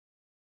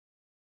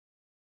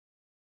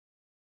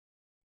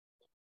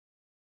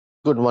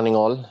Good morning,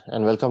 all,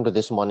 and welcome to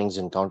this morning's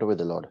encounter with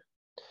the Lord.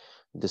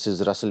 This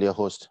is Russell, your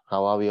host.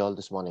 How are we all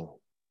this morning?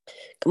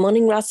 Good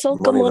morning, Russell.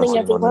 Good morning,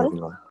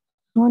 everyone.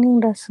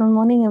 Morning, Russell.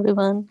 Morning,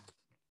 everyone.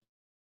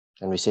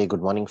 And we say,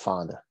 Good morning,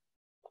 Father.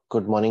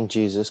 Good morning,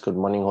 Jesus. Good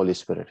morning, Holy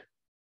Spirit.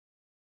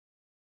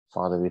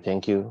 Father, we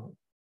thank you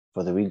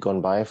for the week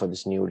gone by, for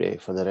this new day,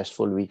 for the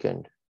restful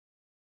weekend.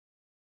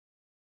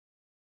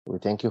 We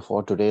thank you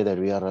for today that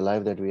we are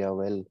alive, that we are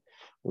well.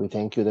 We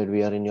thank you that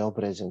we are in your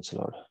presence,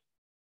 Lord.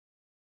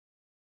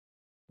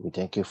 We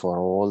thank you for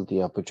all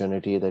the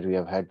opportunity that we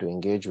have had to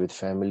engage with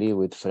family,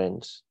 with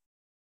friends.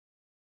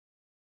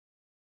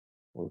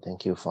 We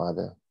thank you,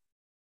 Father,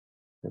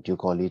 that you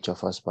call each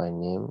of us by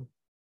name,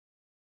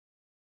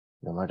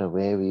 no matter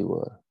where we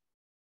were.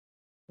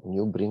 And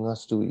you bring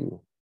us to you.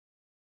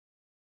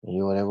 And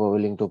you are ever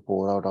willing to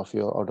pour out of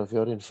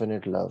your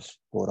infinite love,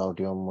 pour out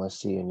your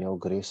mercy and your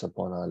grace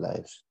upon our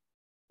lives.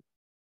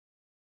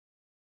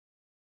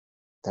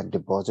 That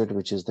deposit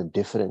which is the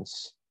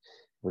difference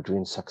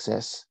between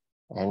success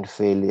and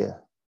failure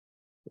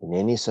in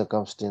any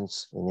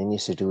circumstance, in any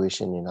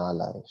situation in our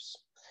lives.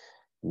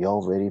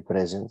 Your very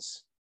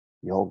presence,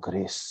 your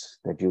grace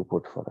that you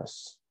put for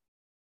us,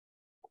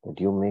 that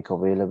you make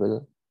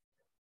available,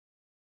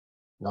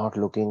 not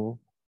looking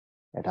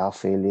at our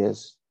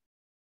failures,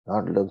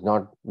 not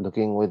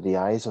looking with the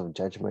eyes of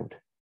judgment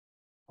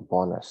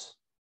upon us,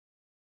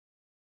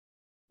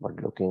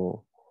 but looking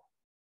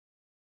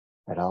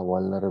at our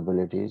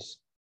vulnerabilities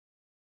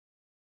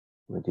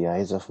with the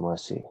eyes of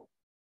mercy.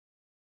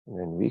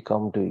 When we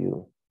come to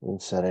you in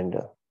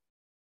surrender,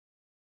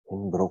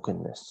 in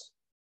brokenness,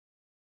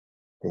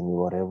 then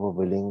you are ever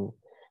willing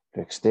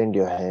to extend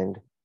your hand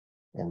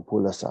and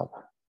pull us up,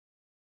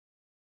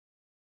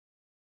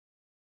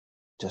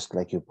 just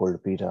like you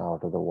pulled Peter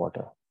out of the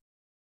water.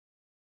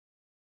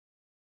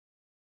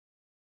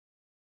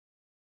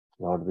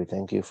 Lord, we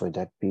thank you for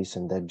that peace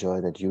and that joy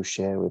that you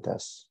share with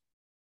us.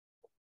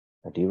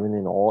 That even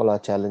in all our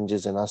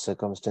challenges and our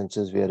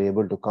circumstances, we are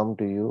able to come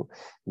to you,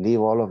 leave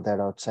all of that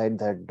outside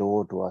that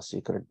door to our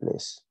secret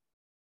place,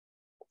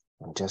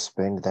 and just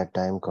spend that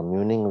time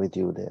communing with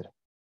you there,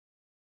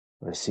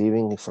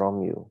 receiving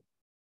from you.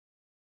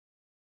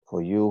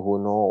 For you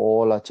who know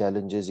all our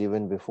challenges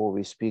even before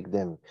we speak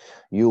them,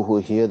 you who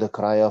hear the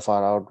cry of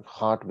our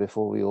heart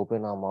before we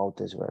open our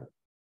mouth as well,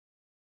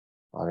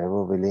 are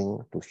ever willing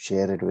to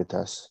share it with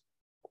us,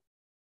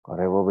 are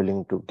ever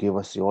willing to give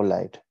us your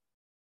light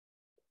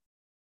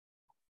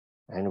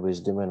and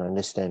wisdom and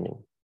understanding,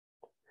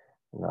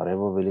 and are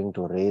ever willing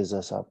to raise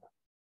us up,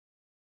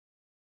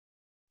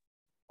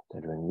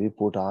 that when we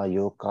put our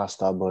yoke,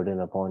 cast our burden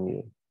upon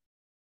you,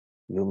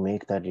 you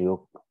make that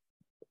yoke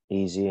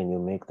easy and you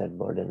make that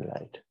burden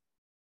light.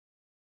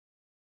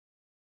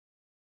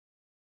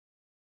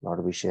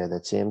 Lord, we share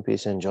that same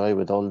peace and joy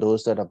with all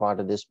those that are part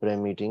of this prayer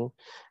meeting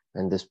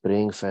and this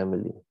praying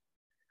family.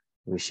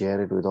 We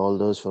share it with all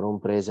those for whom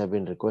prayers have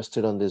been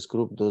requested on this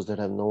group, those that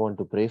have no one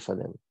to pray for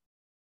them.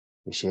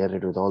 We share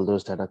it with all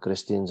those that are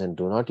Christians and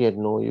do not yet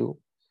know you,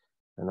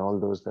 and all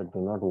those that do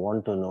not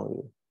want to know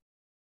you.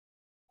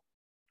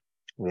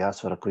 We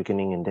ask for a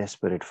quickening in their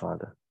spirit,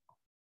 Father.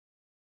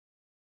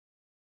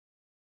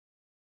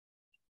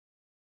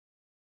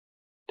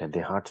 That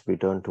their hearts be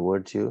turned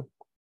towards you.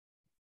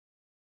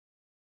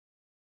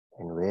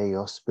 And where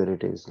your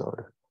spirit is,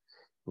 Lord,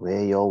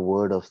 where your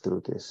word of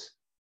truth is,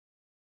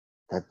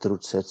 that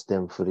truth sets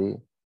them free.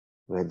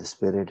 Where the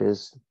spirit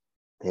is,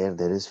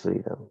 there is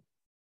freedom.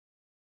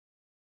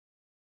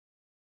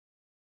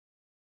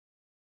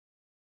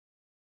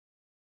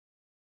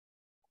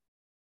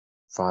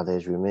 Father,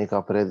 as we make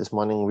our prayer this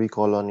morning, we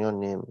call on your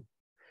name,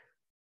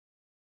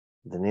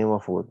 the name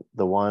of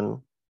the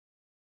one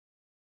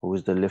who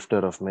is the lifter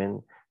of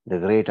men, the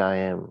great I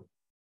am,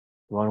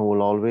 the one who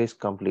will always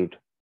complete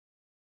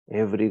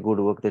every good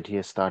work that he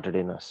has started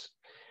in us.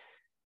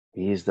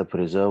 He is the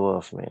preserver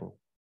of men,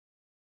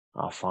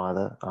 our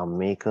Father, our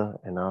Maker,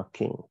 and our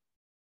King.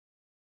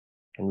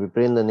 And we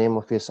pray in the name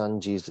of your Son,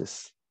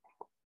 Jesus,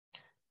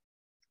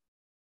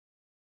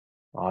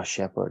 our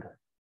shepherd,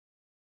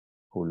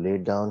 who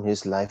laid down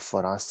his life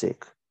for our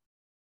sake,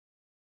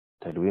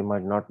 that we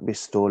might not be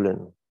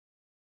stolen,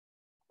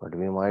 but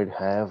we might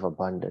have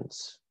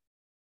abundance.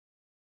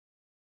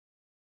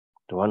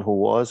 The one who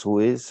was, who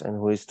is, and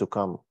who is to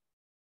come,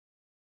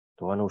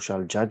 the one who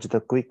shall judge the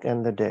quick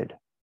and the dead.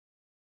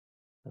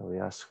 And we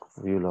ask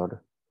for you, Lord,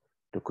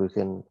 to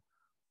quicken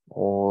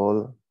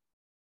all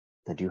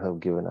that you have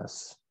given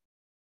us.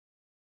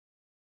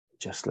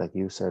 Just like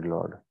you said,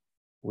 Lord,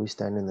 we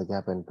stand in the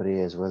gap and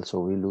pray as well, so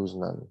we lose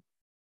none.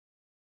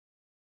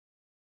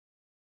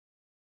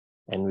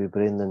 And we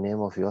pray in the name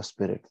of your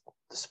Spirit,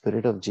 the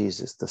Spirit of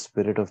Jesus, the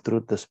Spirit of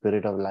truth, the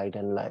Spirit of light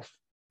and life,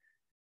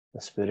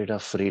 the Spirit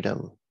of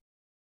freedom,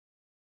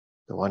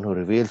 the one who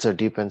reveals the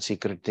deep and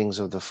secret things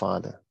of the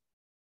Father,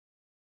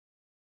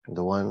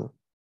 the one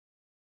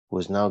who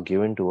is now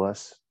given to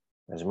us,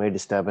 has made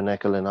his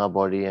tabernacle in our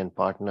body and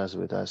partners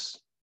with us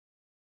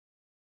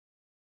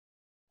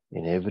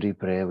in every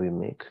prayer we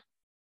make,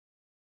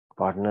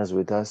 partners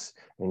with us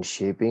in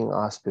shaping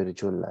our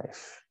spiritual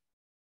life.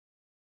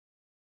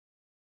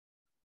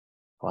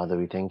 Father,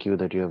 we thank you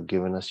that you have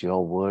given us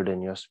your word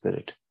and your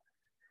spirit.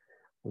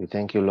 We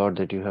thank you, Lord,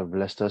 that you have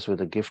blessed us with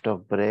the gift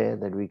of prayer,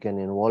 that we can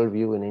involve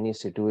you in any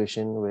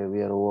situation where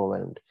we are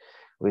overwhelmed.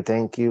 We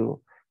thank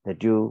you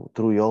that you,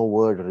 through your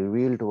word,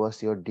 reveal to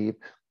us your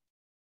deep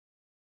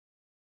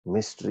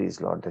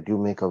mysteries, Lord, that you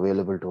make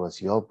available to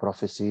us, your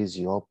prophecies,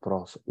 your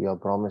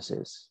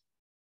promises.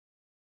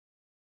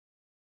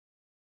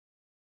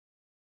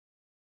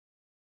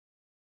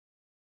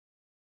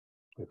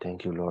 We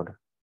thank you, Lord,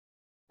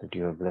 that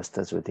you have blessed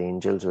us with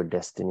angels, with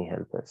destiny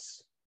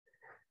helpers.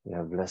 You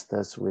have blessed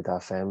us with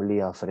our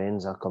family, our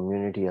friends, our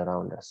community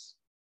around us.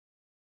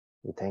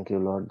 We thank you,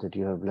 Lord, that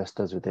you have blessed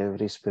us with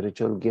every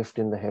spiritual gift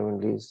in the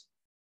heavenlies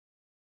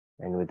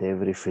and with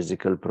every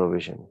physical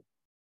provision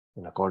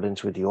in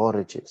accordance with your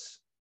riches,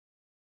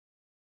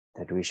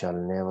 that we shall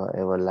never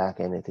ever lack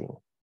anything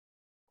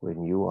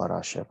when you are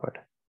our shepherd.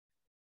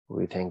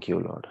 We thank you,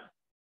 Lord.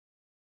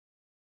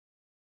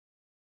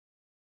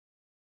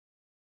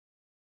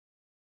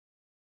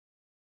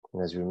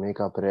 As we make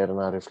our prayer and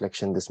our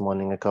reflection this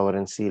morning, I cover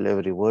and seal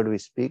every word we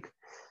speak,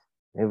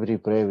 every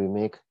prayer we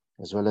make,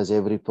 as well as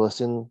every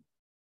person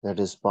that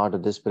is part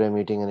of this prayer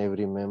meeting and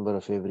every member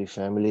of every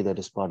family that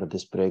is part of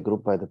this prayer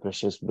group by the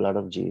precious blood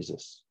of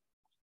Jesus.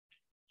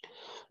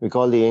 We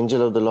call the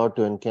angel of the Lord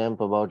to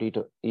encamp about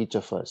each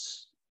of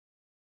us,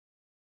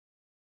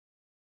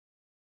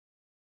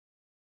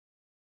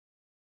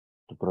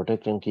 to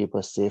protect and keep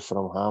us safe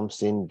from harm,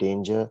 sin,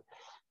 danger,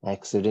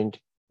 accident,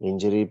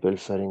 injury,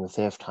 pilfering,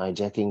 theft,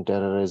 hijacking,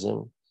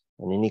 terrorism,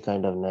 and any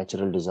kind of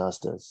natural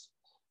disasters.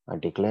 I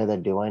declare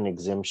that divine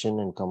exemption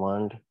and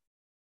command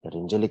that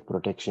angelic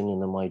protection in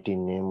the mighty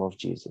name of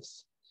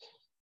Jesus.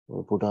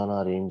 We put on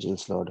our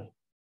angels, Lord.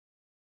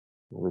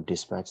 We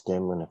dispatch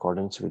them in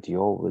accordance with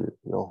your will,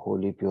 your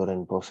holy, pure,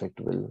 and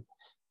perfect will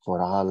for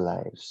our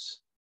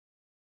lives.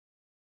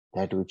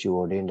 That which you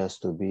ordained us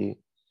to be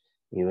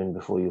even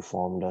before you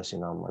formed us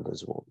in our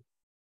mother's womb.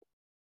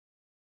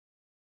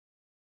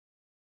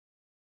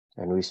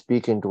 And we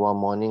speak into our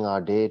morning,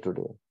 our day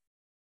today.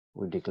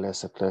 We declare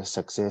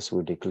success,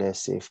 we declare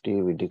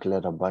safety, we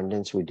declare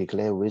abundance, we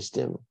declare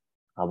wisdom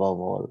above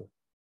all.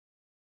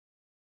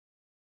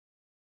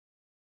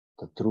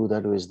 That through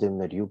that wisdom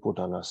that you put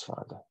on us,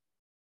 Father,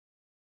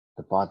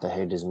 the path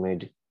ahead is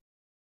made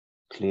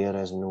clear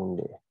as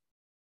noonday.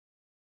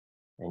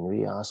 And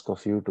we ask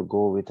of you to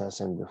go with us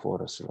and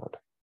before us, Lord.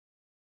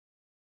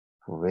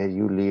 For where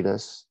you lead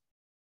us,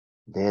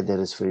 there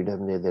is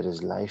freedom, there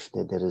is life,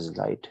 there is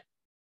light.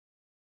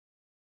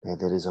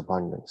 There is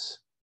abundance,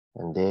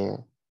 and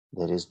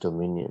there is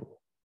dominion.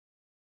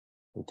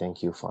 We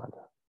thank you, Father.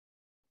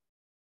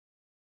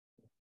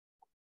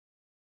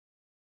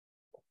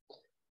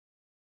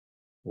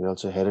 We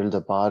also herald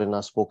the power in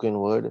our spoken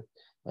word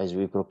as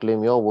we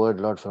proclaim your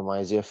word, Lord, from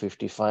Isaiah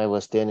 55,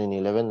 verse 10 and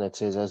 11, that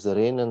says, as the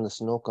rain and the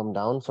snow come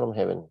down from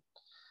heaven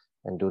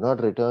and do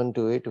not return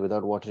to it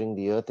without watering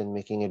the earth and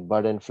making it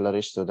bud and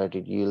flourish so that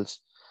it yields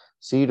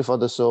seed for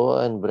the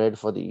sower and bread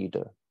for the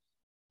eater,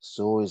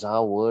 so is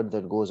our word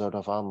that goes out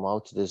of our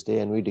mouths this day,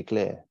 and we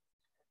declare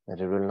that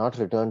it will not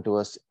return to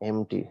us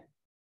empty,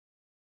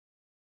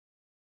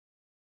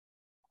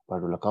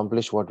 but will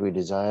accomplish what we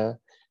desire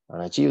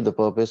and achieve the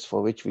purpose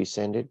for which we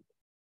send it,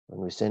 and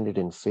we send it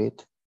in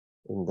faith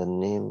in the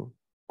name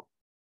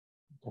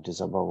that is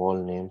above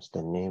all names,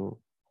 the name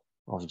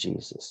of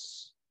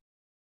Jesus.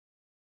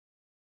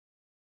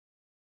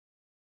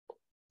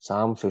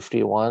 Psalm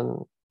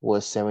 51,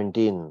 verse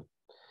 17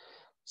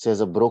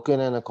 says, a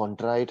broken and a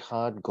contrite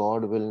heart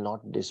God will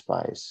not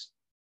despise.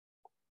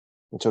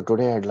 And so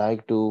today I'd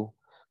like to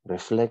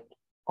reflect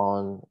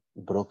on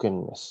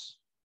brokenness.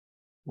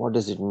 What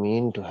does it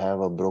mean to have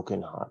a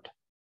broken heart?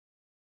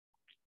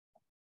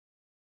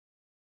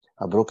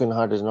 A broken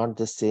heart is not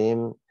the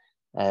same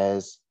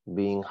as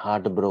being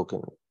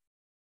heartbroken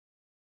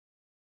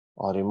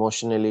or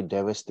emotionally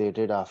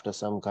devastated after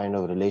some kind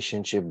of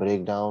relationship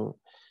breakdown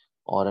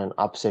or an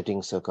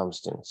upsetting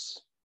circumstance.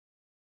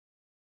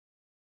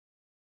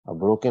 A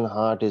broken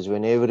heart is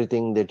when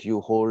everything that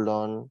you hold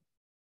on,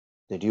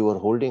 that you were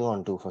holding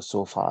on to for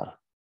so far,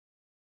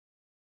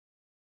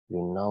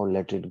 you now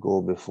let it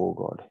go before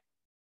God.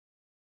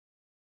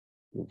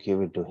 You give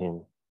it to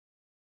Him.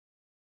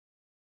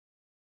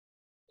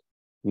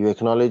 You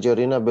acknowledge your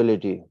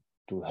inability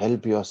to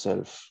help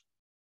yourself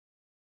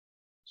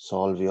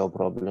solve your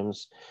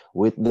problems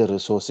with the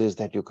resources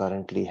that you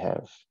currently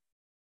have.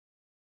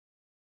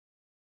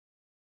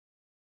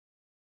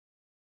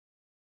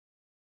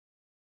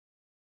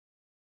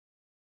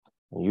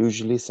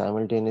 Usually,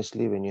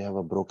 simultaneously, when you have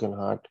a broken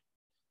heart,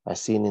 as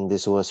seen in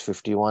this verse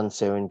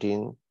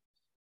 51:17,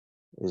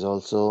 is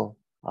also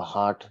a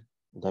heart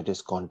that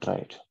is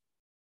contrite.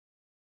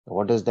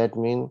 What does that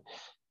mean?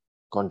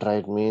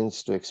 Contrite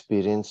means to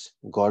experience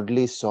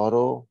godly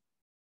sorrow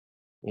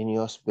in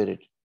your spirit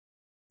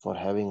for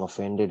having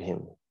offended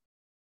Him.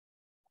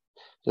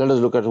 Let us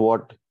look at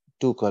what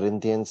 2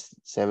 Corinthians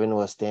 7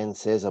 verse 10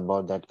 says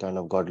about that kind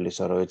of godly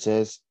sorrow. It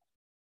says,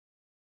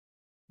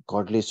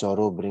 Godly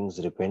sorrow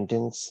brings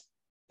repentance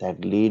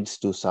that leads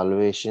to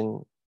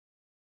salvation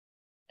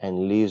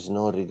and leaves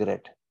no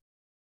regret.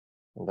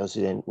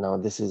 Now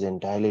this is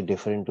entirely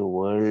different to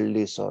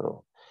worldly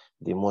sorrow,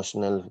 the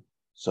emotional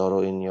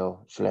sorrow in your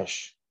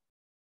flesh.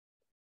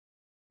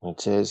 It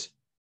says,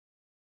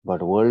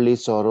 but worldly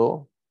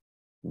sorrow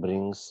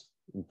brings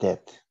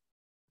death.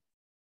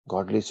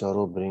 Godly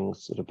sorrow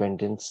brings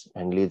repentance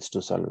and leads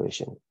to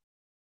salvation.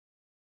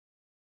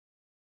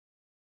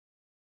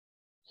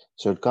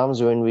 So it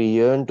comes when we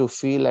yearn to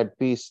feel at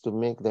peace, to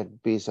make that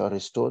peace or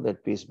restore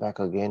that peace back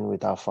again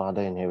with our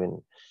Father in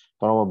heaven,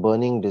 from a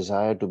burning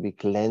desire to be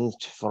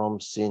cleansed from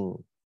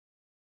sin.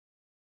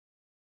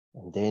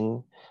 And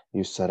then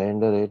you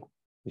surrender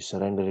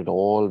it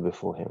all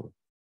before Him.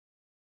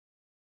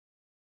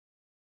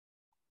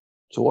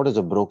 So what is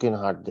a broken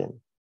heart then?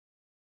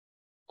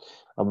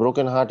 A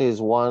broken heart is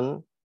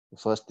one, the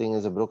first thing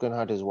is a broken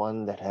heart is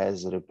one that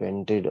has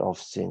repented of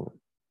sin.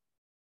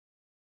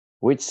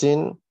 Which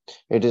sin?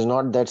 It is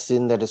not that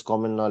sin that is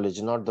common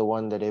knowledge, not the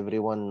one that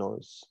everyone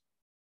knows.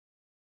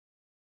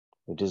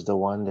 It is the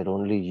one that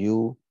only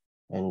you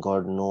and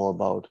God know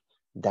about.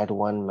 That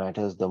one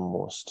matters the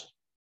most.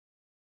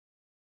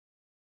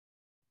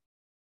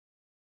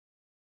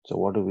 So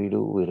what do?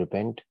 We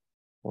repent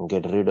and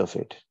get rid of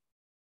it.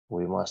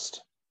 We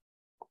must.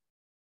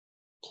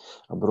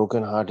 A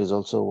broken heart is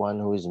also one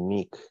who is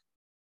meek.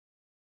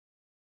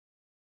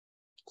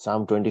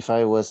 Psalm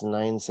 25 verse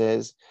 9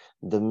 says,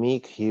 the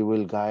meek He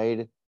will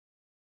guide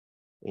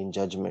in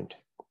judgment,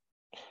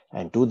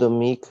 and to the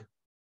meek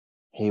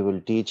He will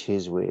teach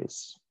His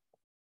ways.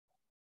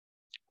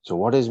 So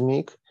what is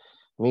meek?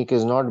 Meek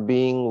is not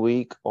being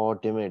weak or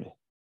timid.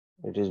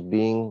 It is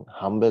being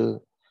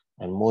humble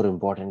and, more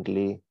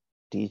importantly,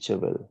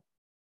 teachable.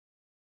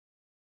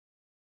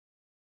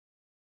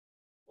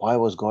 Why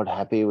was God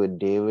happy with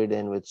David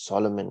and with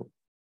Solomon?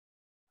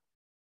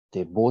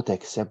 They both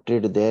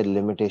accepted their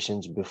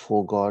limitations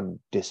before God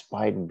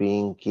despite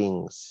being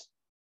kings.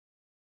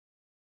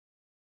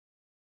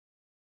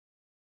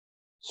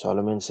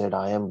 Solomon said,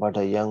 I am but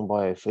a young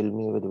boy, fill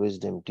me with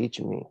wisdom, teach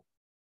me.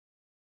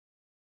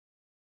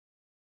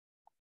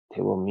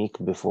 They were meek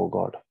before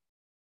God.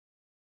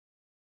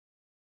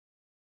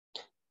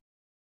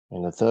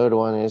 And the third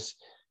one is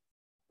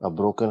a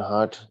broken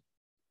heart,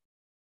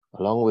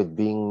 along with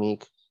being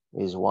meek,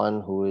 is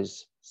one who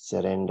is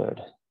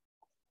surrendered,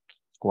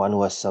 one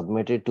who has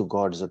submitted to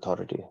God's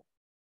authority.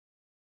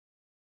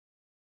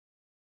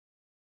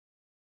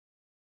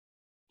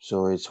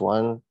 So it's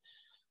one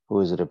who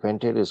is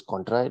repented, is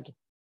contrite,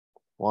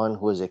 one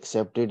who has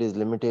accepted his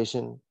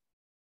limitation,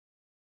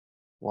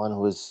 one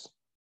who is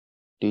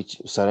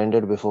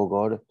surrendered before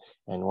God,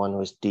 and one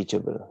who is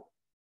teachable.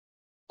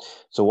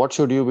 So what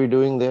should you be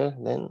doing there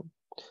then?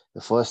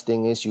 The first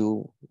thing is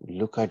you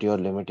look at your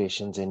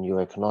limitations and you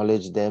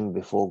acknowledge them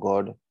before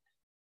God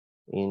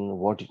in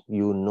what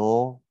you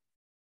know.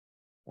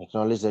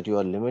 Acknowledge that you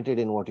are limited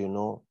in what you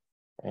know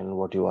and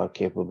what you are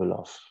capable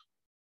of.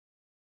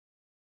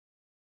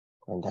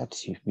 And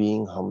that's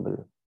being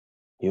humble,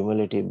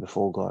 humility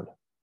before God.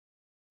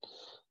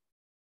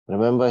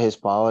 Remember, His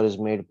power is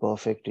made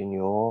perfect in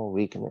your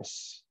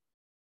weakness.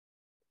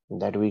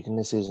 That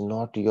weakness is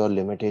not your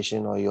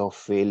limitation or your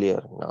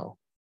failure now.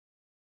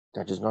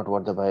 That is not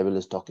what the Bible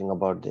is talking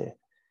about there.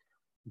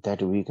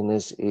 That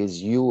weakness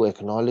is you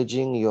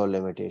acknowledging your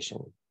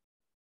limitation.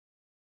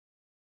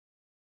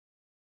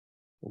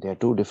 They are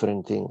two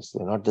different things.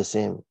 They're not the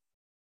same.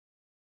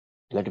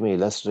 Let me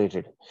illustrate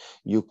it.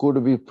 You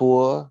could be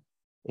poor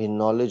in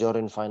knowledge or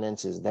in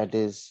finances. That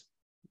is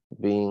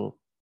being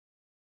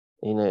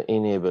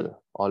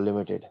unable or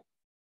limited.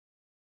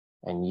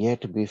 And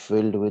yet be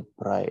filled with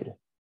pride.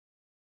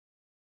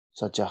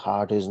 Such a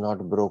heart is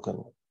not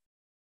broken.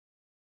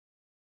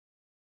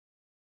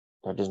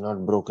 That is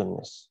not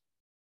brokenness.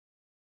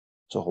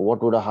 So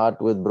what would a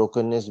heart with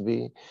brokenness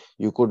be?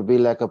 You could be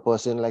like a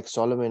person like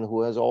Solomon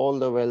who has all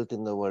the wealth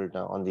in the world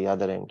now on the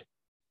other end,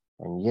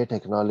 and yet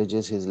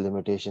acknowledges his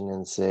limitation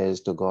and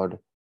says to God,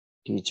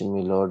 teach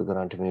me, Lord,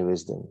 grant me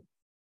wisdom.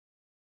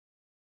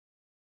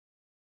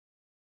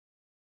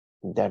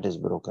 That is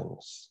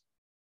brokenness.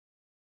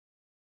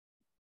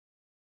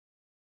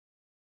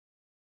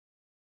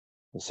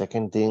 The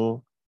second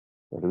thing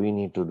that we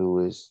need to do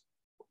is,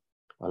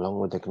 along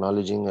with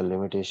acknowledging a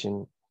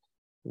limitation,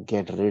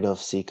 get rid of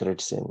secret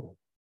sin.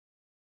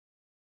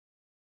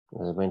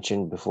 As I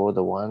mentioned before,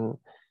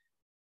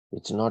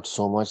 it's not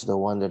so much the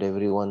one that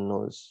everyone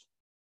knows.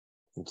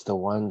 It's the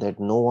one that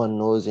no one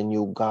knows, and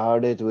you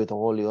guard it with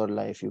all your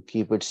life. You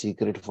keep it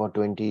secret for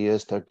 20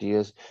 years, 30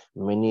 years,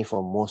 many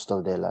for most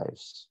of their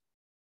lives.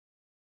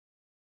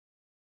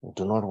 You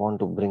do not want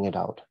to bring it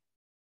out.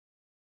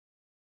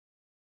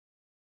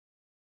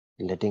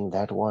 Letting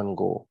that one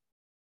go,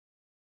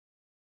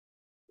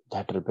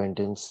 that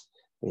repentance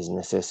is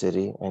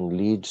necessary and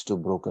leads to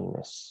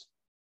brokenness.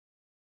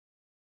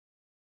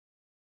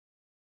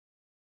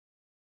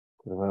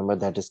 Remember,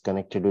 that is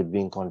connected with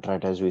being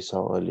contrite, as we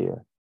saw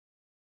earlier.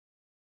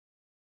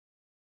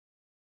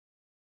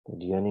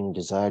 The yearning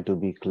desire to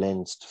be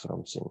cleansed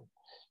from sin.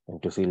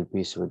 and to feel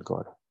peace with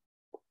God.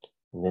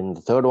 And then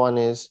the third one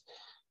is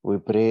we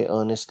pray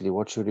earnestly.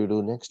 What should you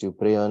do next? You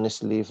pray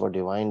earnestly for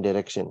divine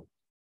direction.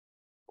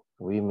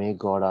 We make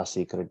God our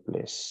secret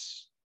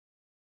place.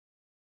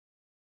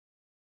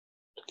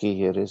 The key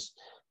here is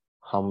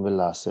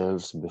humble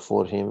ourselves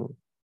before Him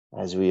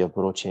as we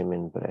approach Him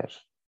in prayer.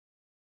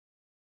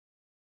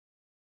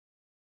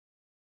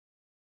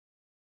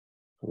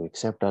 We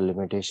accept our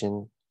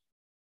limitation.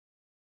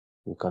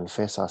 We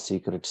confess our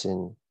secret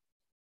sin.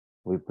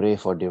 We pray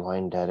for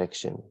divine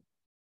direction.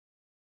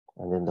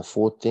 And then the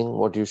fourth thing,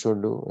 what you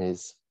should do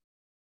is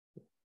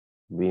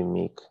be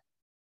meek,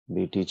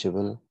 be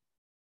teachable,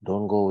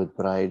 don't go with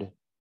pride,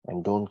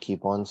 and don't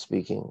keep on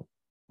speaking.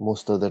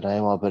 Most of the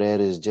time, our prayer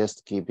is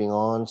just keeping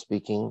on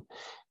speaking,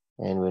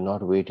 and we're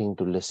not waiting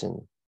to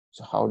listen.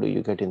 So how do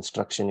you get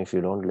instruction if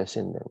you don't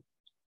listen then?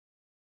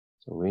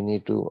 So we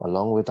need to,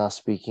 along with our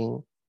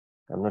speaking,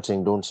 I'm not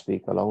saying don't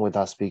speak, along with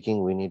our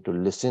speaking, we need to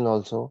listen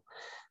also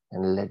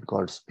and let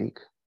God speak.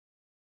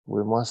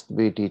 We must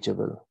be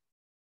teachable.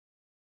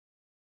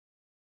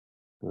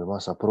 We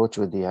must approach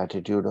with the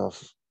attitude of,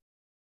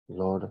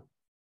 Lord,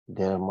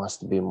 there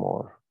must be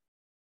more.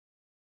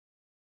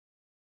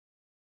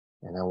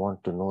 And I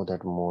want to know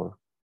that more.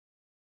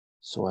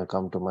 So I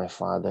come to my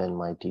Father and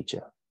my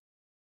teacher.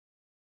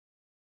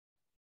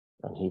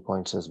 And He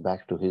points us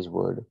back to His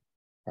word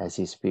as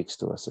He speaks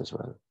to us as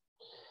well.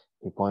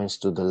 He points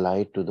to the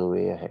light, to the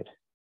way ahead.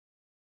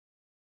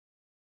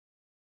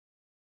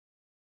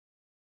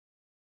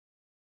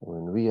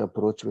 When we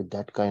approach with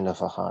that kind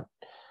of a heart,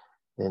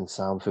 then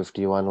Psalm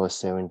 51 verse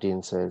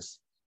 17 says,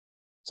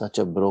 such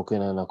a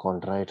broken and a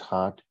contrite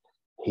heart,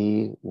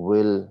 He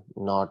will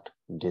not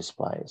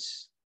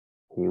despise.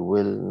 He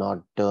will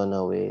not turn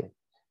away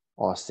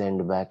or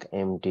send back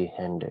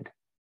empty-handed.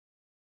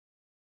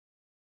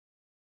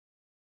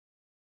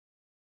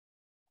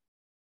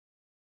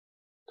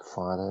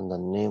 Father, in the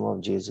name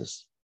of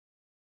Jesus,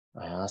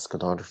 I ask,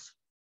 Lord,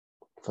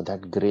 for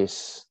that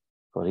grace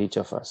for each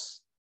of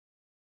us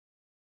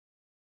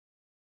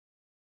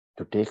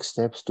to take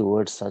steps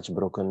towards such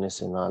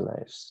brokenness in our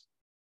lives.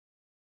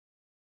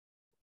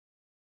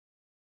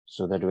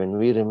 So that when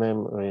we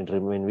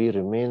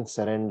remain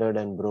surrendered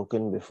and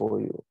broken before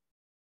you,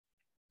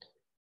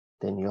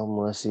 then your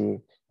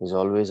mercy is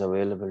always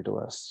available to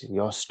us.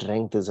 Your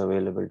strength is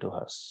available to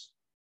us.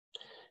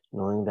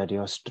 Knowing that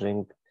your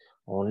strength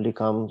only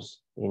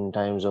comes in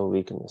times of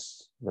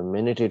weakness. The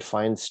minute it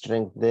finds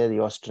strength there,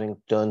 your strength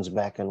turns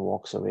back and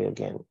walks away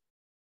again.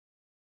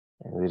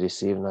 And we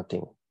receive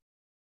nothing.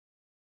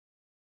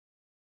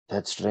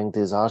 That strength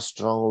is our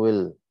strong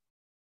will,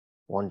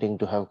 wanting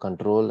to have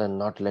control and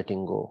not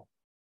letting go.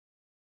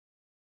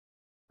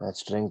 That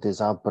strength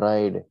is our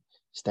pride,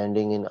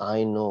 standing in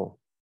I know,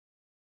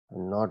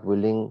 and not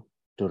willing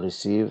to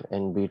receive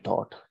and be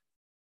taught.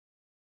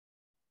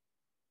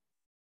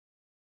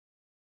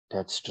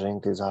 That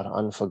strength is our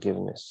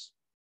unforgiveness.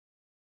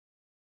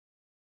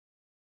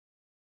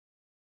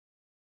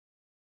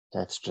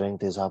 That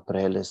strength is our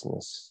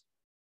prayerlessness.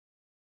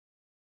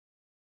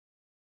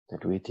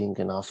 That we think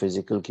in our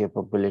physical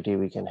capability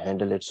we can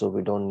handle it, so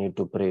we don't need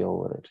to pray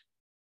over it.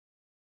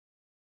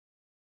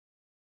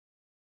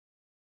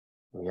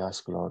 We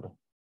ask, Lord,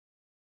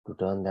 to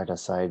turn that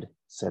aside,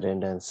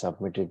 surrender and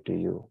submit it to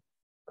you,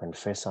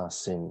 confess our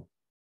sin,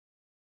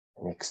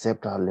 and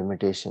accept our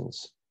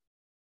limitations,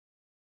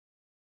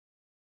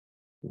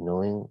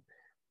 knowing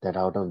that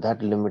out of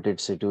that limited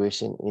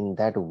situation, in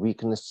that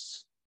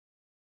weakness,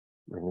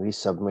 when we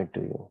submit to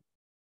you,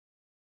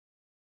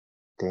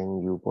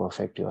 then you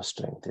perfect your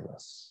strength in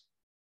us.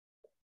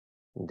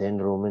 Then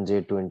Romans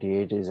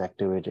 8:28 is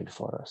activated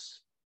for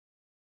us.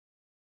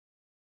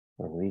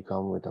 When we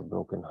come with a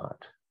broken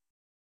heart,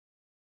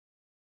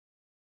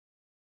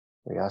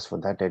 we ask for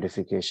that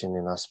edification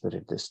in our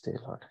spirit this day,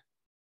 Lord.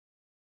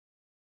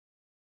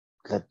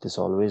 Let this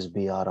always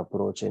be our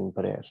approach in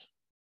prayer.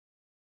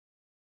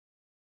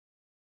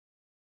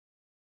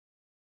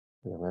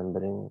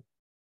 Remembering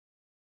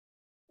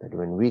that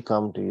when we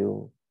come to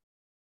you,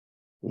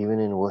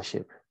 even in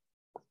worship,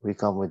 we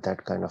come with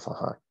that kind of a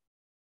heart.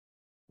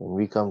 When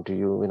we come to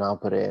you in our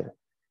prayer,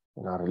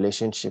 in our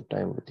relationship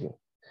time with you,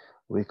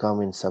 we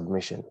come in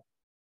submission.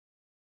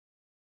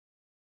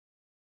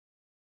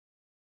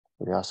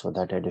 We ask for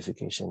that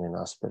edification in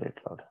our spirit,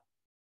 Lord.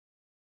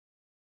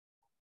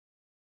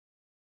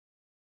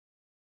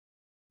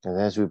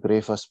 And as we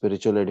pray for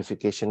spiritual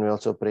edification, we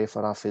also pray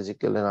for our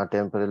physical and our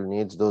temporal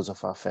needs, those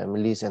of our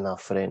families and our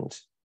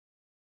friends.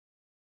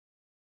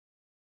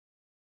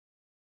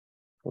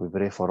 We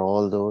pray for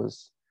all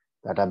those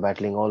that are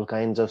battling all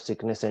kinds of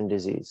sickness and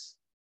disease.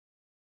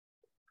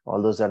 All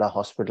those that are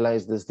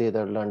hospitalized this day,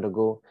 that will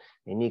undergo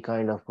any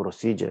kind of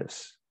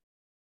procedures.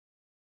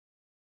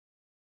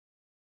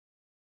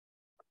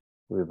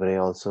 We pray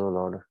also,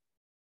 Lord,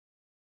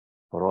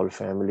 for all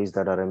families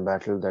that are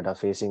embattled, that are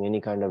facing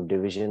any kind of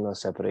division or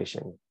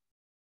separation.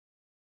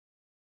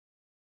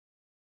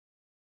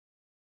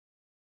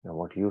 And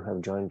what you have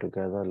joined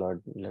together,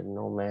 Lord, let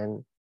no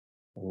man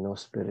and no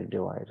spirit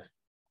divide.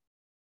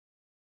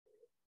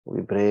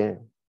 We pray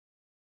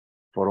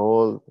for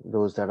all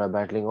those that are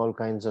battling all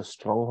kinds of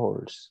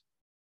strongholds,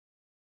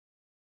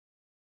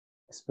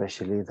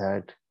 especially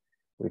that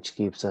which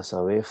keeps us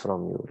away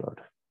from you, Lord.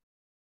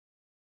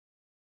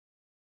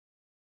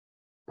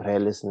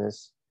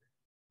 Prayerlessness,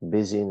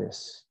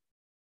 busyness,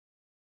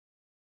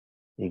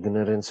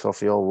 ignorance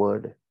of your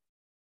word,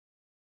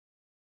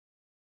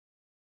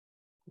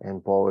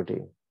 and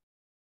poverty.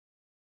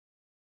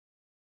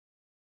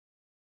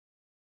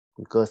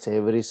 Because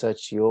every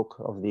such yoke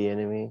of the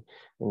enemy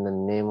in the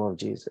name of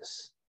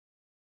Jesus.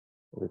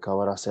 We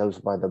cover ourselves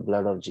by the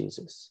blood of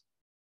Jesus.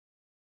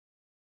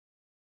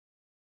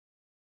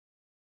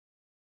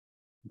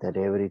 That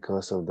every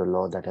curse of the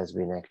law that has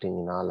been acting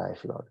in our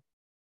life, Lord,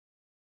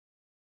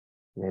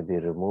 may be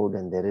removed,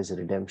 and there is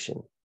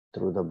redemption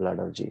through the blood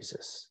of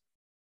Jesus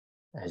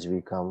as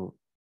we come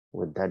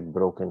with that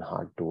broken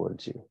heart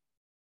towards you.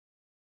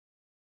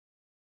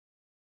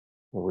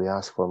 We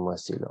ask for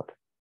mercy, Lord.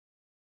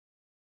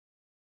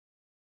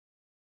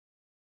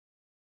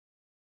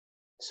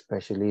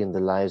 Especially in the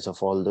lives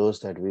of all those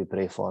that we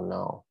pray for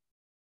now.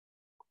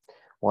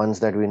 Ones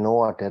that we know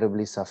are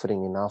terribly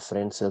suffering in our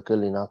friend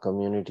circle, in our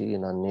community,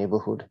 in our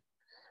neighborhood,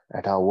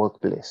 at our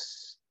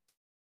workplace.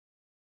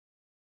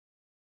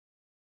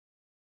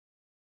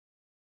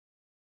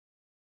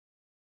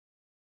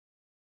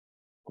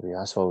 We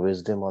ask for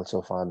wisdom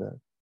also, Father,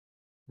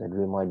 that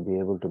we might be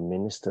able to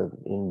minister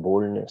in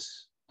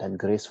boldness, that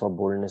grace for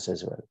boldness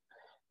as well,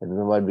 that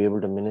we might be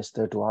able to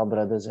minister to our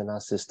brothers and our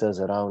sisters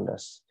around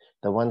us,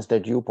 the ones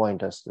that you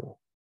point us to,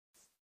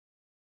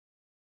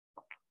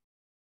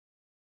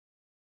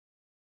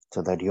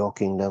 so that your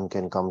kingdom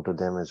can come to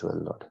them as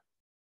well, Lord.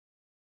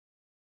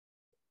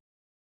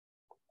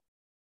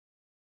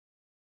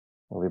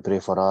 We pray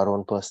for our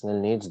own personal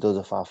needs, those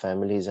of our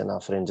families and our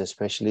friends,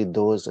 especially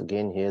those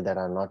again here that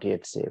are not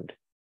yet saved.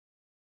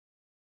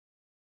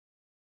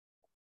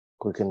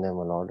 Quicken them,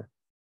 O Lord,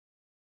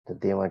 that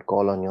they might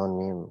call on your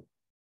name.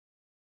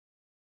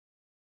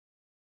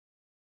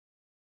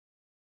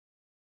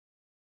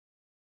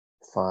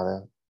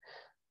 Father,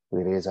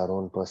 we raise our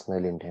own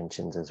personal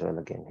intentions as well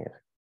again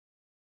here.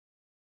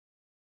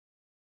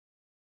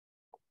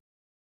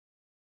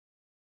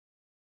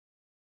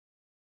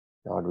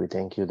 Lord, we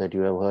thank you that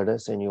you have heard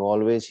us and you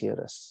always hear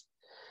us.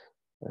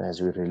 And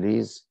as we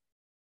release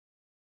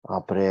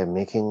our prayer,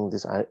 making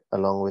this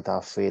along with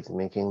our faith,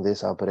 making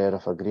this our prayer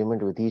of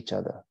agreement with each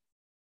other,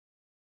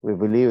 we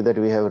believe that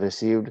we have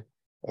received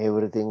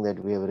everything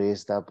that we have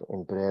raised up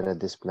in prayer at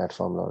this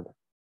platform, Lord,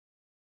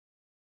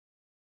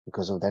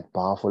 because of that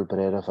powerful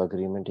prayer of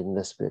agreement in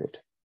the Spirit.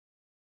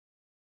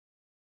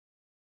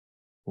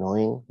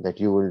 Knowing that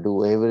you will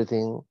do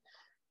everything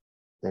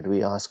that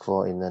we ask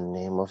for in the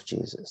name of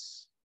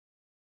Jesus.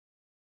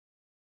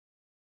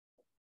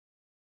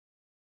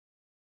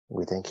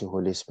 We thank you,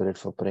 Holy Spirit,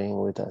 for praying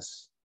with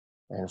us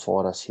and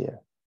for us here.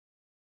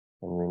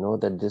 And we know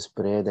that this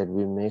prayer that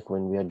we make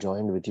when we are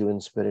joined with you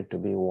in spirit to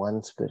be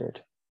one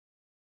spirit,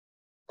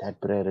 that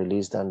prayer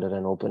released under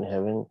an open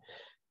heaven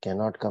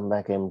cannot come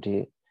back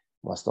empty,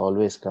 must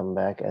always come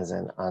back as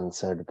an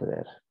answered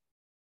prayer.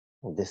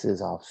 This is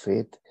our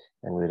faith,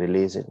 and we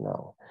release it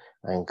now.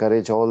 I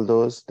encourage all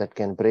those that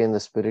can pray in the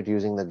Spirit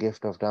using the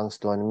gift of tongues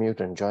to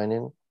unmute and join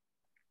in.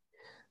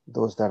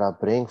 Those that are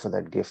praying for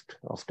that gift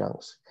of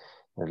tongues,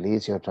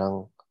 release your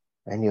tongue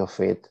and your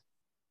faith.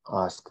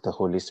 Ask the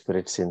Holy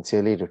Spirit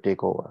sincerely to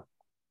take over.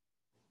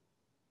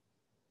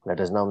 Let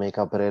us now make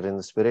our prayer in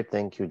the Spirit.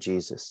 Thank you,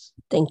 Jesus.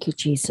 Thank you,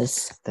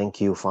 Jesus. Thank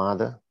you,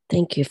 Father.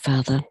 Thank you,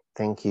 Father.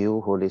 Thank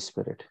you, Holy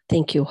Spirit.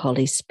 Thank you,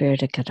 Holy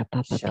Spirit.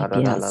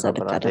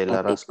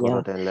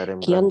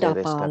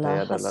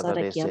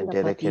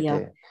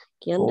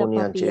 Kianda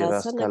papia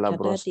sana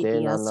kada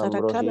didia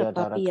sarakada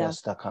papia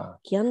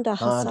kianda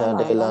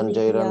hasala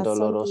landia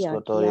sandia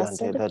kia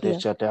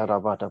sadakia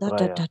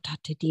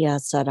tatatatia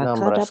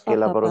sarakada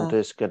papa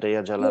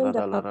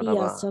kianda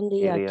papia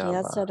sandia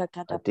kia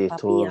sarakada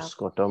papia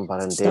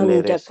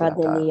standa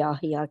kadenia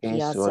hia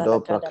kia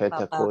sarakada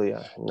papa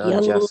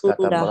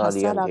kianda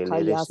hasara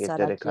kaya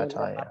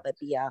sarakianda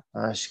papia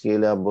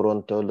Ashkila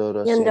Bruntolo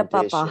kianda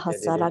papa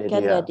hasara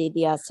kanda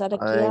didia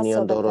sarakia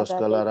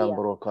sarakada didia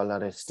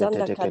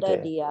Sanda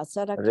kadadia,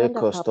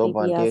 Sarakanda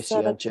papia,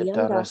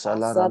 Sarakianda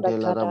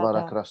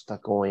Sarakarada,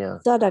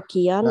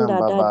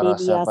 Sarakianda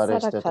Dadia,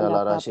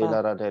 Sarakala papa,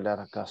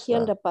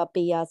 Kianda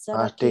papia,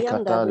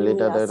 Sarakianda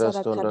Dunia,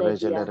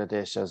 Sarakadadia,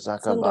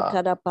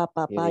 Sandakada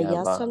papa,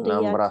 Paya,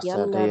 Sandia,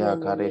 Kianda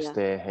Nenia,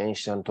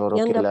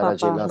 Kianda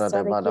papa,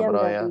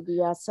 Sarakianda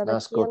Didia,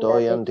 Sarakianda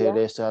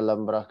Didia,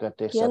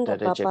 Kianda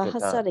papa,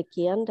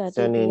 Sarakianda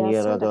Didia,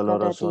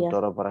 Sarakadadia,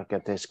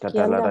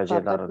 Kianda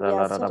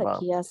papa,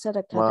 Sarakia,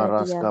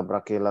 Sarakadadia,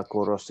 Brakela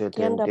Kurosete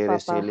Kianda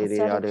papa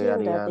hasara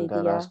kianda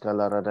didia.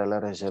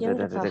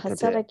 Kianda pa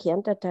hasara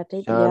kianda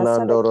tatidia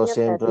sara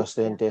kianda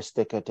didia.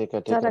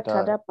 Sara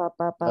kada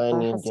papa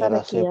papa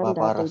hasara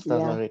kianda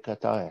didia.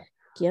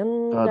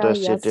 Kianda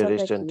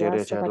yasada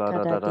kiyasada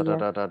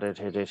kadadia.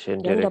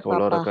 Kianda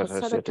papa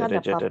hasada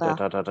kada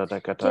papa.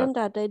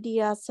 Kianda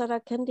dadia sada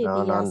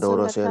kandidia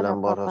sunda kada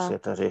papa.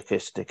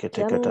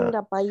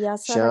 Kianda paya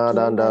sada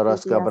kianda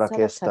dadia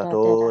sada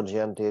kadada.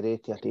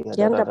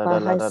 Kianda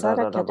paha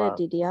sada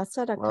kadadia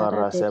sada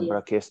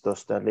kadadia.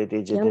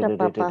 Kianda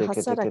papa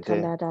hasada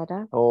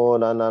kadada. Oh,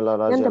 na na la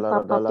la Kianda la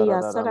papa la pia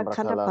la sada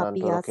kada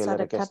papia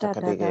sada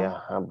kadada.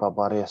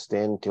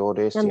 Babariasten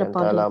Teores Kianda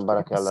Yantala padia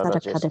Baracala sada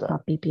kada Rajesta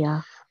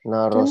papia.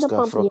 Kianda Naroska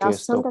papia Frokesto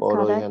sanda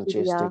Polo kadadia.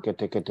 Yancheste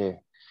Kete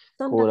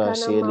Kura Sandakana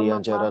Sili mama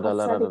Anjara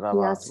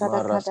sadakia Dalaraba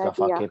Maraska sadakadadia.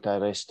 Faketa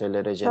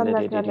Restele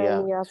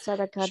Regenedidia Sandakadania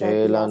sadakadadia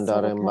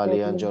Shelandarem sadakadadia.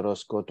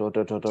 Balianjorosko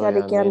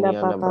Totoya Shadikianda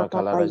Neniana papa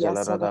papa Bracala ya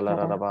Jalara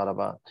sadakada.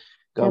 Dalaraba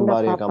Kianda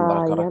Gambaria papa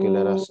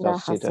Gambaracarakilerasta yanda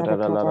Sita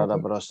Dalara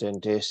hasadakadade.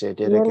 Brostente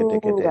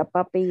Yanda Seterekete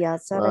papi ya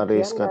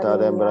Maris sadakianda Kata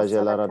dem nenia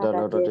Brajalara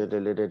sadakadade.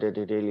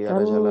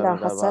 Kanda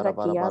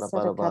hasadakia Bara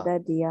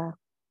sadakadadia.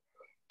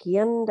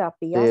 Kianda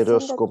pia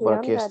Teros sandakianda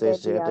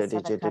Coparquestes dedia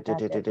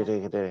sadakadada.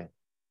 de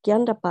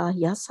Kianda pa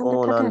ya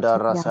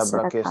Onandara sandakadadia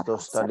Sabrakesto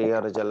sadakada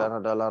Stadia sadakada. Jalara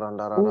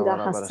Dalarandara Inda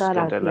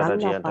hasara Baraskentela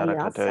kianda pa Giantara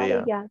ya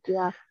Cataya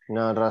sadakia.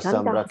 Nara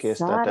Kanda Sambrakesta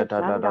hasara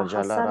Tata kanda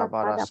Jalara hasara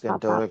kada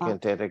Baraskentore papa.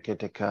 Kentere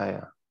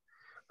Ketekaya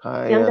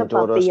Hai Kanda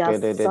Antoros papia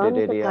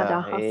santa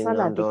kada Kededia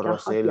hasala dika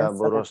hakia Inandorosela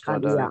Borosta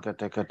sadakadia.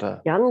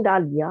 Katekata Kanda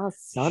lia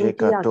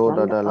santia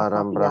Shekatoda kanda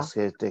papapia.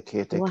 Dalarambraske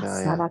Ketekaya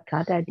Wasara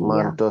kada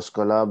dia. Mantos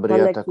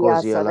Calabria Kanda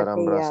kia Tacosia sadakia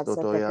Larambrasto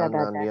sadakada dadia.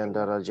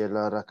 Nandiandara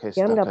Gelara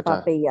Kanda Kestakata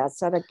papia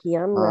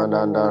sadakianda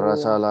Ananda nanania.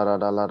 Rasala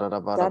Radala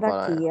Barabara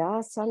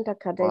Sadakia santa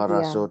kada Bara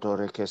dia. Soto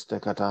Rekeste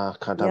Kata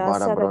Ya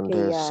Bara Bronte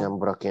sadakia.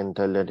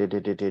 Sembrakenta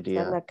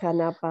Ledidia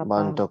Sandakana papa.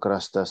 Banto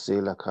Crasta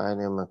Sila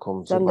Kaine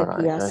Makum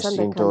Zibarai Sandakia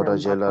Hasinto sandakana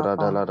Rajela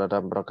papa.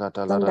 Radala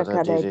Bracata Lara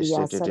Sandakada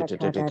dia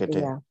sadakada Dedicate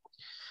dia.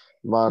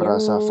 Bara Yanda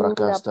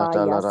Safracasta pa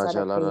ya Tala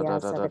Rajala sadakia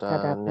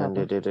sadakada papa.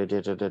 Nandi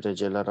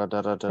Jela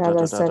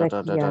Kada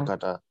sadakia.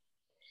 Kata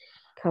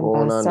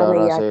Kambasana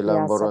Onandara Selam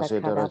yakia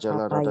Borosita sadakada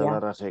Rajala papa ya.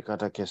 Radala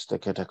Kata Kesta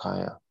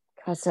Ketakaya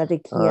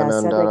Kasadikia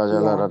Anandara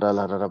Jala sadakia.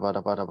 Radala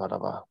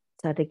Bada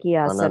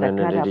Sadakia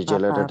sadakada Ananandi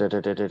Jela papa.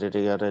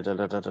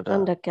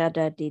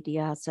 Sandakada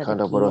didia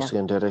Kanda sadakia.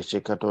 Boroskin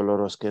Terechi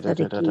Catoloroske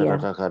Sadakia.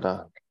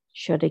 Kada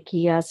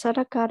Shadakia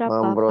sadakada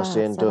papa.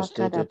 Mambrosintos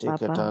Sadakada papa.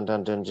 Titikitan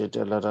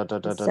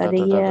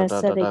Sadia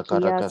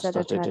sadakia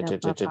Caracasta sadakada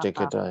papa.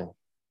 Titikitai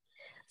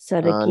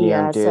Sadakia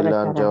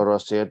Aniantilan sadakada.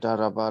 Joroseta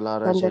Rabala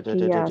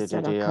Sandakia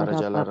sadakada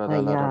Arjala papa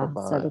ya. Radala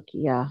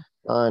Sadakia.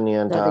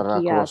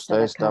 Aniantara Sadakia Costa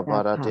esta sadakada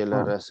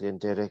paratilla papa. reskin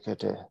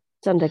tericete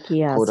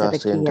Sandakia Kuda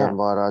sadakia. Sintam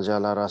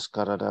Barajala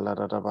Rascara della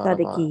Radababa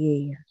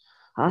Sadakia.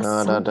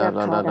 Nada Asanta da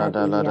kada la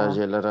dia.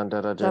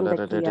 Gelarandera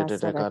Sandakia de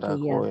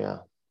sadakia. Caracoya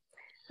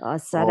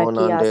Sadakia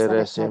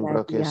Onandere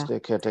sadakada dia. Simbrokiste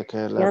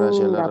Keteke la Yanda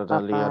Rajela papa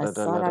Dalia de la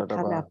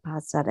sadakana Radaba pa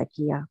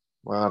sadakia.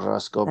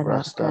 Marasco Sadakada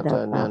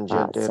Brastata papa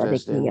Nanje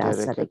teres sadakia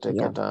dentere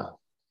sadakia. ketekata.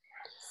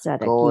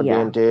 Sadakia.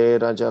 Kodente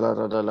Rajala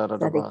Radala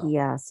Radaba.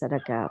 Sadakia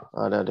sadaka.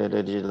 Ada de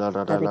la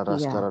Radala Sadakia.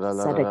 Rascara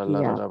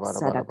Sadakia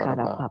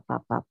sadakada Baraba. papa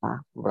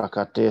papa.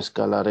 Bracates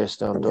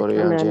Calaresta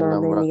Dorian Sandakana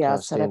Genambraca nania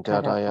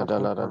sadakada Stentaraya papa.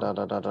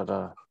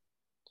 da.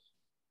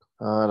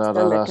 Ada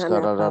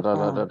Sandakana Rascara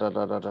papa.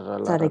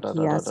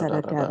 Sadakia da.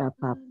 sadakada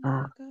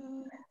papa.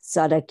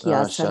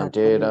 Sadakia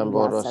Shante sadakania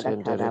Ramboros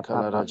Intere sadakada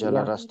Calara papa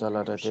Jala pia.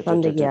 Rastala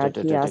Shandagia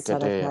kia de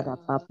sadakada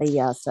papa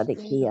ya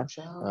sadakia.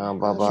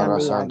 Babara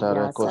Shandia Santa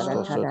ya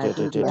Recosto sadakada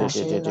didia.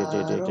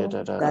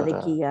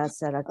 da. Sadakia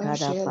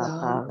sadakada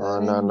papa.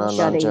 Anana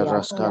Shadia kia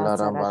Rascala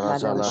Rambara sadakada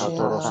Zala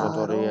Rotoro papa.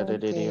 Sotoria de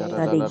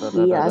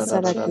Sadikia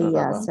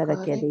sadakia da.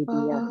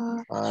 sadakadidia.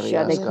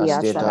 Arias Shadakia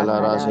Castita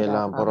la sadakada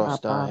Razela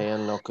Brosta papa.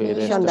 Heno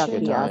Kiresta Shandakia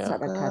Kitaya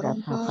sadakada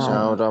papa.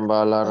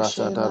 Shaurambala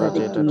Rasata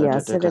Sadikia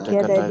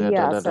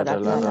sadakadidia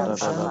sadakada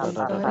papa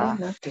papa.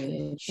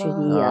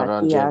 Shadia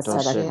kia Aranjento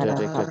sadakada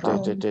papa.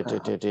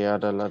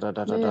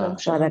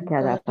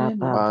 Sadakada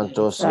papa.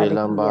 Panto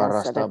Silamba Sadakia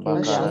Rasta sadakia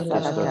Bakara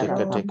Kesto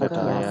sadakada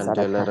papaya Dikatikataya and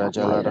Delera sadakada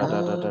Jala paya.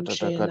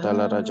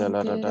 Katala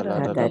Rajala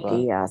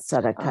Kadadia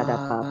sadakada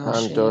papa.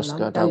 Antos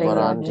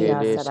Katabaranti Sandayakia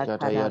Lis sadakada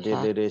Kataya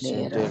pa. Dilis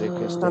in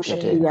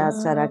Terikestikate Sandakia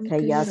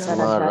sadakaya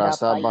sadakada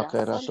Marasa paya.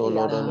 Bakara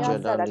Tolodon Sandayakia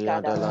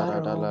Jedandia sadakada Dala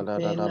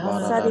papa.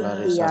 Bara Sadikia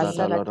Risada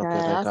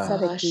sadakaya Daloroketeka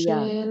sadakia.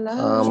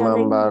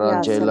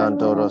 Amambaran Shandakia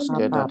sadakada Jelantoros papa.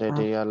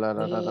 Kedatia La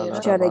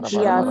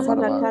Shadakia Bara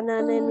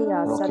sadakana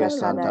nenia Roque sadakada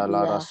Santa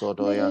Lara dia.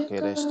 Sotoya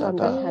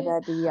Kirestata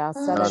Sandakada dia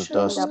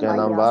Antos sadakinda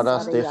paya Canambara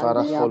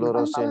Stefara sadayandia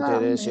Coloros papa.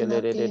 Interes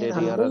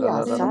Kandia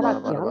Bara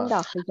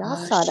sarakianda ya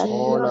sarakianda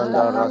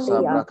Onandara kandia.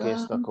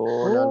 Sabrakesta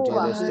Conan Oh,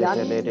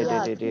 Telestete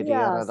yandia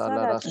kia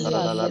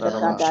sarakia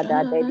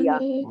sadakada da dia.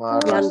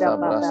 Yanda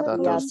papa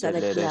pia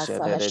sarakia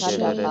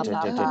sarakada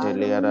papa.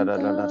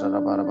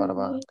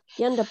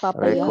 Yanda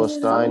papa ya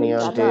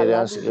sarakada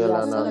la dia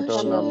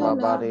sarakanda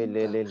papa.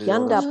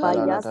 Yanda pa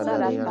ya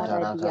sarakada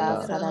dia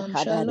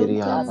sarakada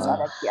dia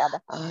sarakiada.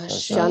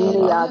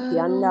 Shandia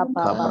yanda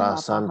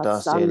papa papa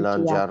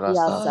santia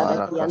kia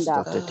sarakianda.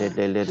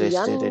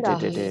 Yanda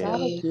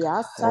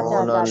sarakia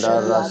sadada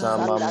dia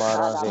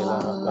sandakada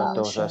papa.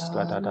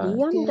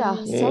 Yanda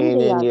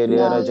sandia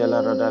kia.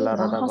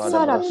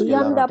 Mahasara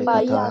kiyanda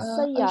baya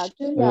saya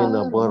kia.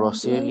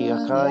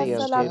 Kia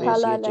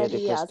salakala la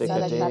dia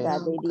sarakada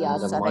dia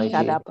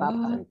sarakada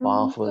papa. And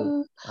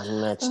powerful,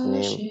 unmatched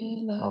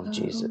name of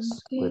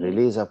Jesus. We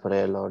release our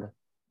prayer, Lord,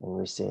 and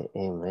we say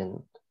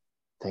amen.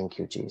 Thank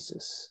you,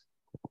 Jesus.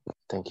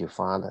 Thank you,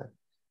 Father.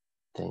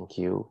 Thank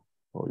you,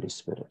 Holy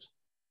Spirit.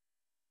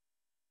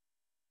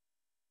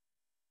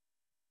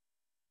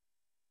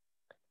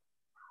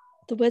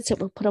 The words that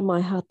were put on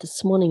my heart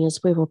this morning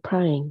as we were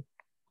praying.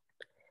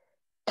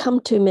 Come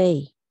to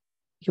me,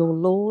 your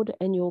Lord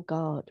and your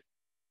God.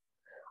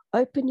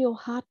 Open your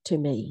heart to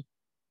me.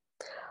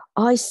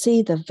 I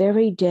see the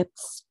very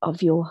depths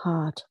of your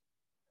heart.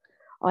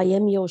 I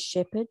am your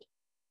shepherd.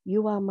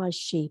 You are my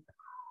sheep.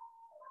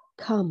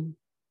 Come,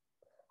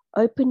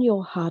 open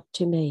your heart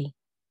to me.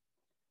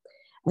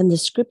 And the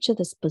scripture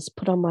that was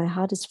put on my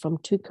heart is from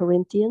 2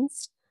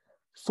 Corinthians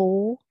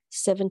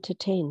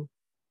 4:7-10.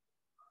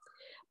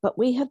 But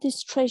we have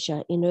this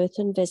treasure in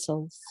earthen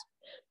vessels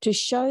to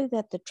show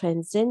that the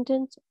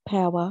transcendent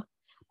power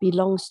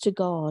belongs to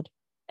God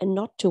and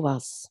not to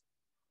us.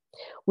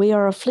 We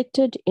are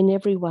afflicted in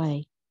every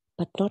way,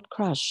 but not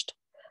crushed,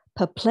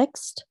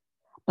 perplexed,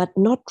 but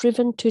not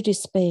driven to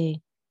despair,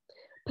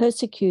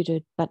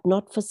 persecuted, but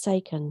not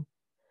forsaken,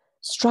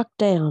 struck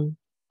down,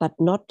 but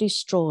not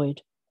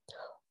destroyed,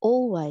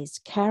 always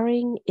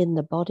carrying in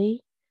the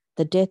body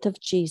the death of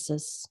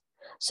Jesus,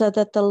 so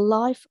that the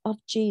life of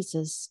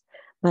Jesus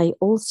may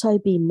also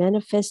be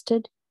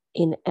manifested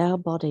in our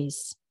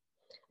bodies.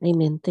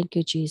 Amen. Thank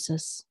you,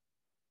 Jesus.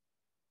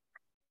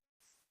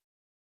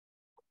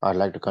 I'd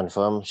like to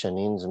confirm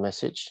Shanine's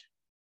message,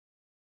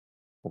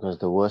 because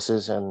the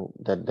verses and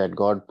that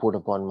God put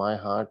upon my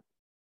heart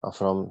are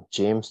from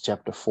James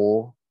chapter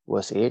 4,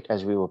 verse 8,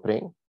 as we were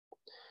praying.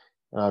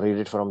 And I'll read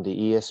it from the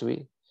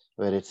ESV,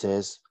 where it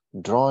says,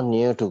 draw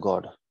near to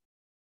God,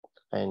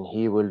 and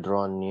he will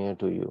draw near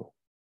to you.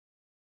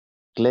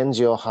 Cleanse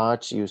your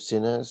hearts, you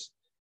sinners,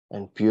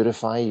 and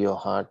purify your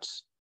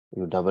hearts,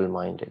 you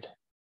double-minded.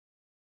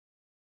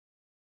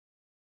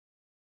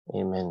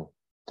 Amen.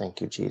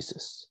 Thank you,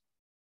 Jesus.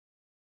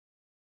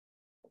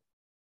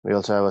 We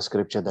also have a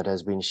scripture that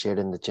has been shared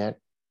in the chat.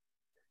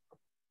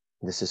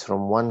 This is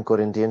from 1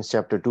 Corinthians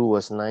chapter 2,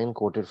 verse 9,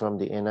 quoted from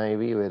the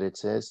NIV, where it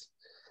says,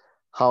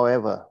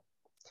 however,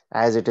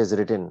 as it is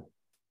written,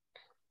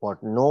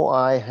 what no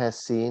eye has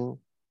seen,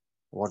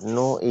 what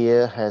no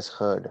ear has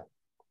heard,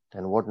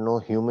 and what no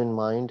human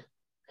mind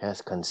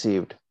has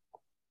conceived,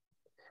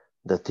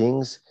 the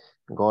things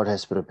God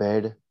has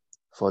prepared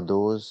for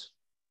those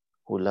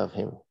who love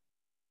him.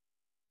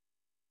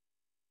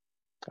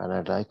 And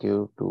I'd like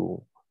you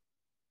to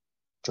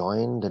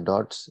join the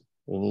dots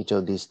in each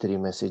of these three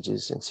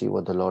messages and see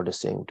what the Lord is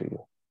saying to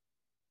you.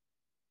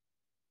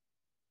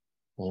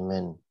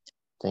 Amen.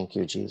 Thank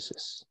you,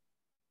 Jesus.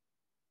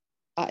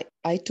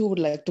 I too would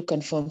like to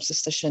confirm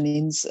Sister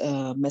Shanine's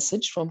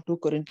message from 2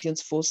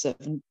 Corinthians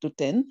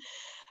 4:7-10,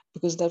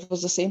 because that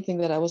was the same thing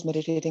that I was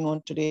meditating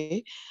on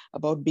today,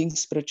 about being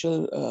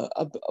spiritual,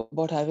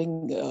 about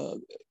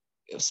having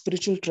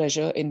spiritual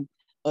treasure in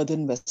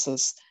earthen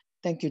vessels.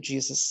 Thank you,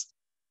 Jesus.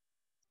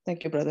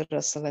 Thank you, Brother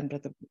Russell and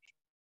Brother.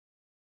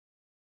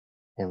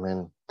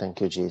 Amen.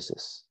 Thank you,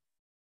 Jesus.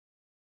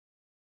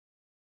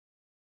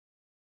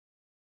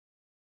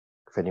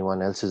 If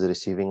anyone else is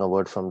receiving a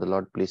word from the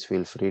Lord, please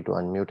feel free to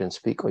unmute and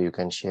speak, or you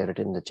can share it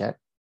in the chat.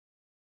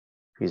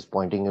 If he's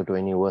pointing you to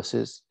any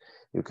verses,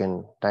 you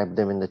can type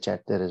them in the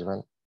chat there as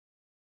well.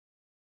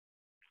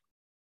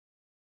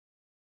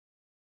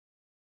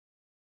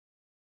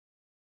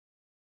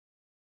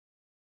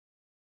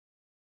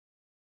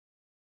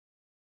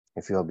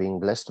 If you are being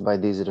blessed by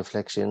these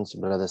reflections,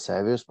 Brother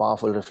Savio's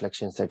powerful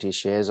reflections that he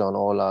shares on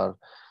all our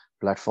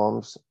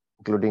platforms,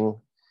 including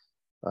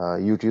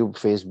YouTube,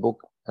 Facebook,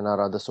 and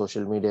our other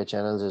social media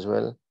channels as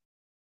well,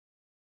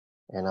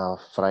 and our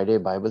Friday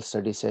Bible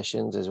study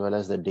sessions, as well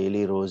as the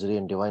daily Rosary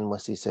and Divine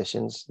Mercy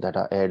sessions that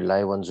are aired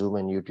live on Zoom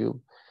and YouTube.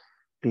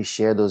 Please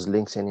share those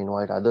links and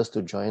invite others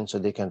to join so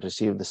they can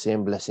receive the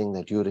same blessing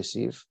that you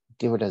receive.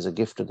 Give it as a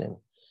gift to them.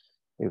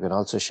 You can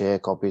also share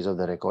copies of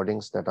the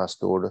recordings that are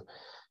stored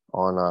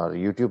on our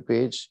YouTube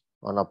page,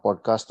 on our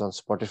podcast on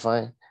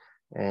Spotify,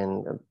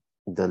 and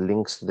the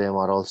links to them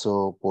are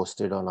also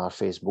posted on our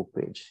Facebook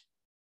page.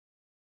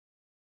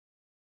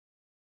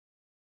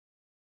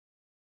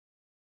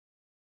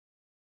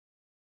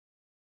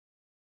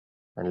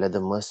 And let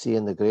the mercy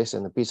and the grace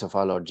and the peace of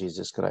our Lord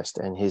Jesus Christ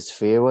and his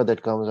favor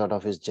that comes out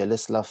of his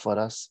jealous love for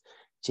us,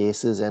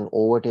 chases and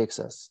overtakes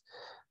us,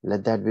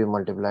 let that be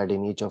multiplied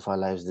in each of our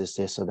lives this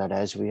day, so that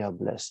as we are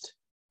blessed,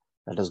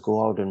 Let us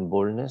go out in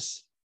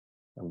boldness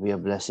and be a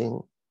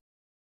blessing,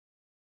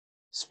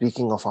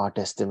 speaking of our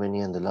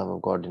testimony and the love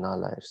of God in our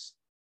lives.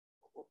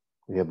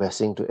 We are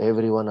blessing to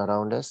everyone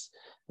around us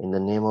in the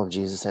name of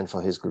Jesus and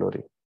for His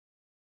glory.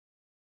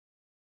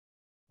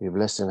 Be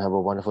blessed and have a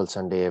wonderful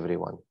Sunday,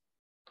 everyone.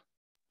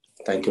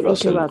 Thank you,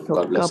 Russell.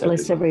 God bless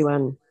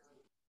everyone.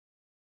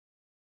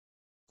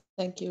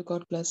 Thank you.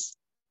 God bless.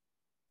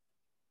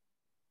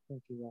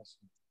 Thank you,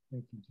 Russell.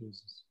 Thank you,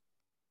 Jesus.